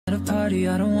At a party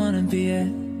I don't wanna be at,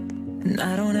 and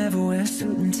I don't ever wear a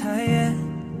suit and tie yet.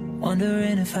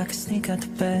 Wondering if I could sneak out the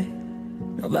back.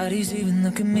 Nobody's even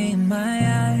looking me in my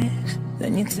eyes.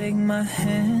 Then you take my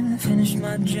hand, finish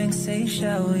my drink, say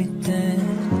shall we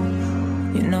dance?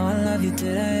 You know I love you,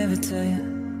 did I ever tell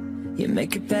you? You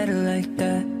make it better like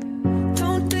that.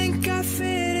 Don't think I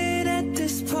fit in at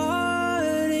this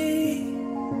party.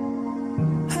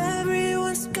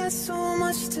 Everyone's got so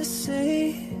much to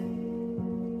say.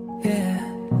 Yeah,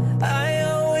 I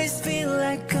always feel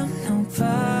like I'm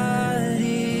nobody.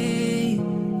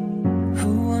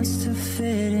 Who wants to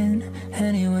fit in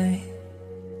anyway?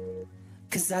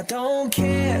 Cause I don't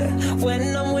care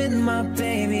when I'm with my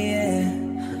baby,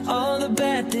 yeah. All the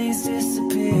bad things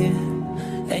disappear,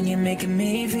 and you're making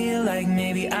me feel like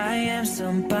maybe I am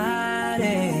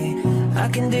somebody. I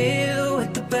can deal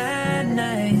with the bad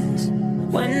nights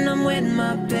when I'm with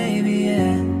my baby,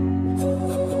 yeah.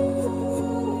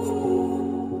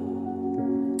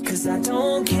 Cause I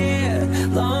don't care,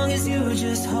 long as you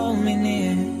just hold me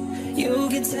near. You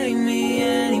can take me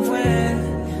anywhere,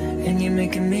 and you're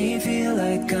making me feel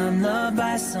like I'm loved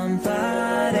by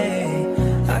somebody.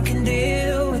 I can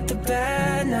deal with the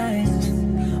bad nights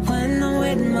when I'm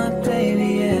with my baby,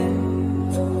 yeah.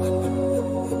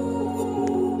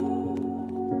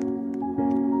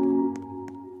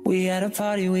 We at a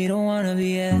party we don't wanna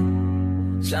be at,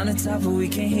 trying to talk but we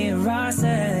can't hear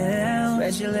ourselves.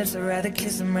 Red your lips, I'd rather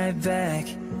kiss them right back.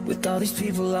 With all these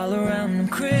people all around, I'm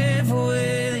crippled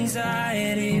with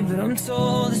anxiety, but I'm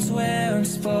told it's where I'm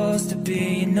supposed to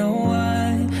be. You know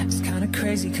what? It's kinda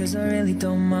crazy cause I really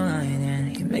don't mind,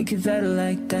 and you make it better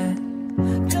like that.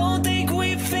 Don't think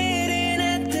we fit in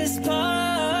at this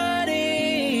party.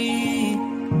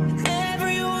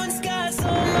 Everyone's got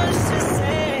so much to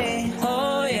say.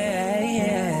 Oh yeah,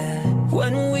 yeah.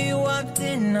 When we walked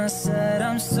in I said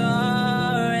I'm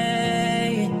sorry,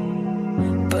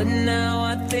 but now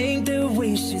I think that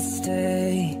we should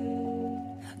stay.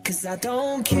 Cause I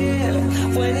don't care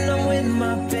when I'm with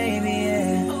my baby,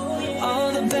 yeah.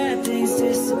 All the bad things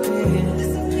disappear,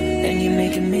 and you're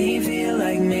making me feel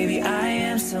like maybe I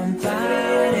am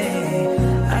somebody.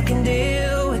 I can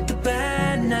deal with the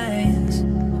bad nights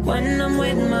when I'm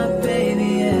with my baby,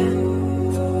 yeah.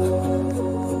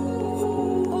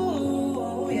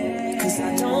 Cause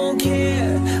I don't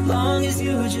care, long as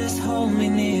you just hold me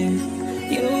near.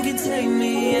 You can take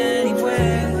me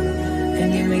anywhere,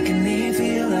 and you're making me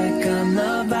feel like I'm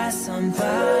loved by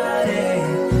somebody.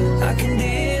 I can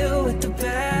deal with the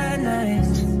bad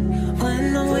nights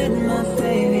when I'm with my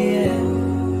baby, yeah.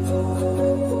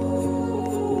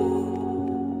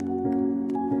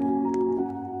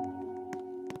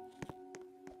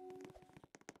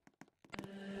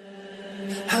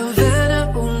 Havana,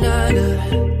 ooh, nana.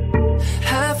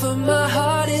 Half of my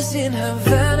heart is in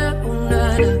Havana, ooh,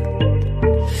 nana.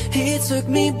 He took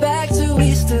me back to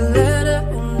East Atlanta,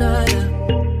 ooh, nana.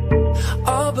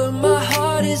 Oh, but my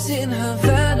heart is in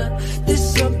Havana. There's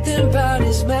something about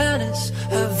his manners.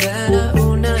 Havana,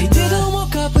 ooh, nana. He didn't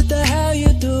walk up, what the hell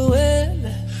you doing?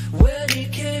 When he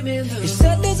came in the room, he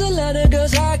said there's a lot of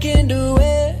girls I can do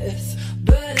with,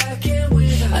 but I can't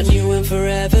with her. I knew him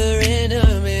forever in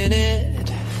a minute.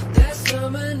 That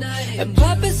summer night, and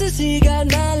Papa says he got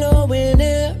Nalo in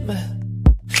him.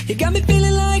 He got me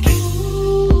feeling like,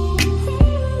 ooh.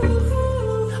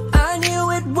 I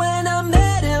knew it when I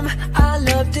met him, I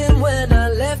loved him when I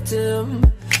left him.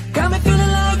 Got me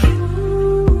feeling like,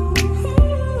 ooh.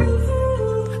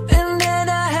 And then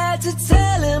I had to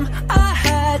tell him I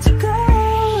had to go.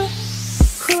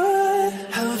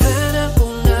 Havana,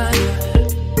 ooh, nana.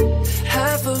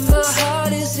 Half of my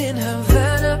heart is in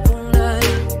Havana, ooh,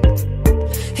 nana.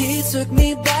 He took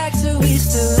me back to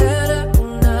East Atlanta,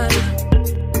 ooh, nana.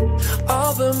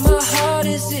 Oh, but my heart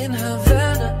is in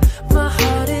Havana. My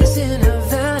heart is in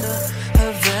Havana,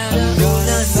 Havana. I'm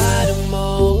gonna fight them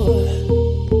all.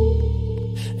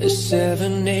 A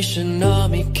 7-nation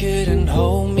army couldn't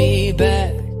hold me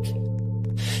back.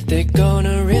 They're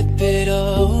gonna rip it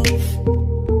off,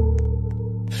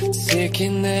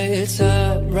 taking their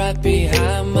time right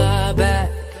behind my back.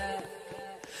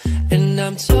 And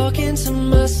I'm talking to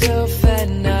myself at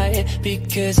night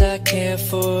because I can't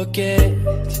forget.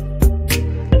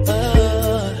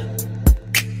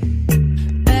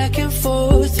 Back and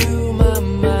forth through my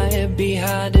mind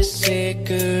behind a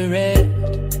cigarette.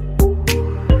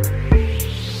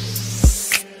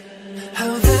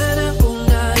 Havana, ooh,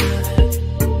 nana.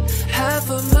 Half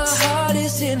of my heart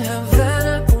is in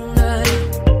Havana, ooh, nana.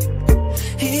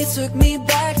 He took me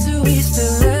back to East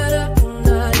Atlanta, ooh,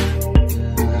 nana.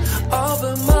 Oh,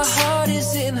 but my heart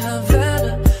is in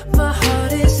Havana. My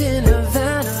heart is in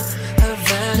Havana,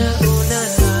 Havana.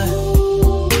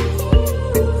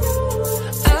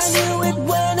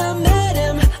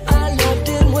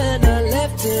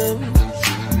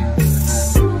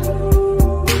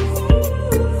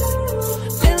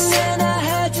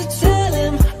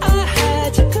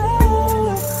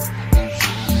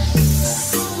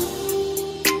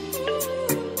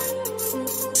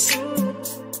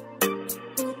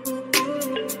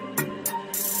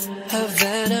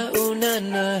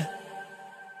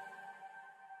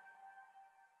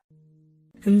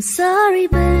 I'm sorry,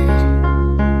 but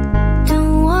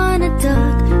don't wanna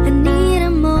talk. I need a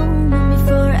moment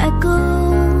before I go.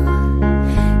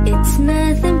 It's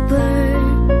nothing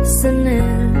personal.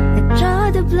 I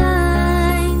draw the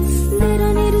blinds. They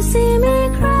don't need to see me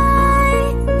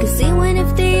cry, 'cause even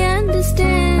if they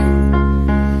understand,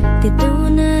 they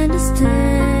don't understand.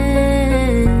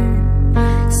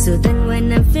 So then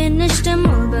when I finish them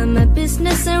all by my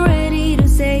business, I'm ready to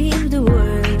save the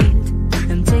world.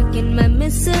 I'm taking my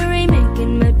misery,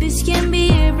 making my bitch can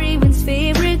be everyone's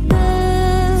favorite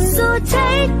girl. So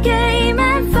take aim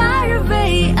and fire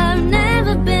away. I've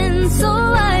never been so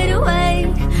wide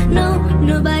awake. No,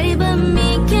 nobody but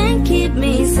me can keep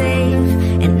me safe,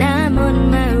 and I'm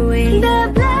on my way. The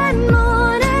blood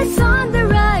moon is on the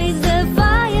rise, the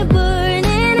fire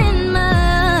burning in my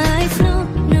eyes. No,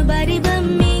 nobody but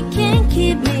me can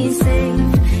keep me safe,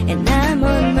 and I'm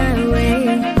on my way.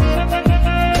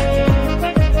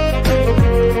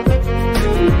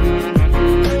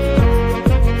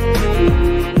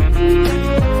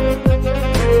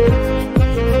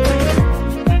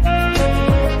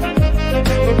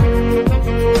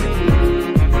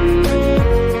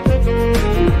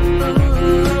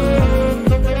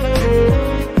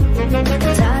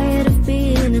 Tired of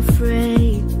being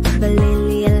afraid, but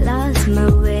lately I lost my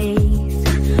ways.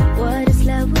 What is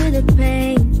love with the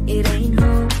pain? It ain't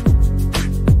hope.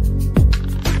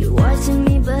 You're watching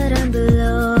me, but I'm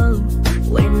below.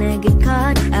 When I get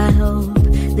caught, I hope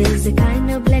there's a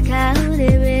kind of blackout,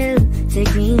 it will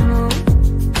take me home.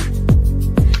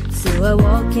 So I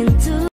walk into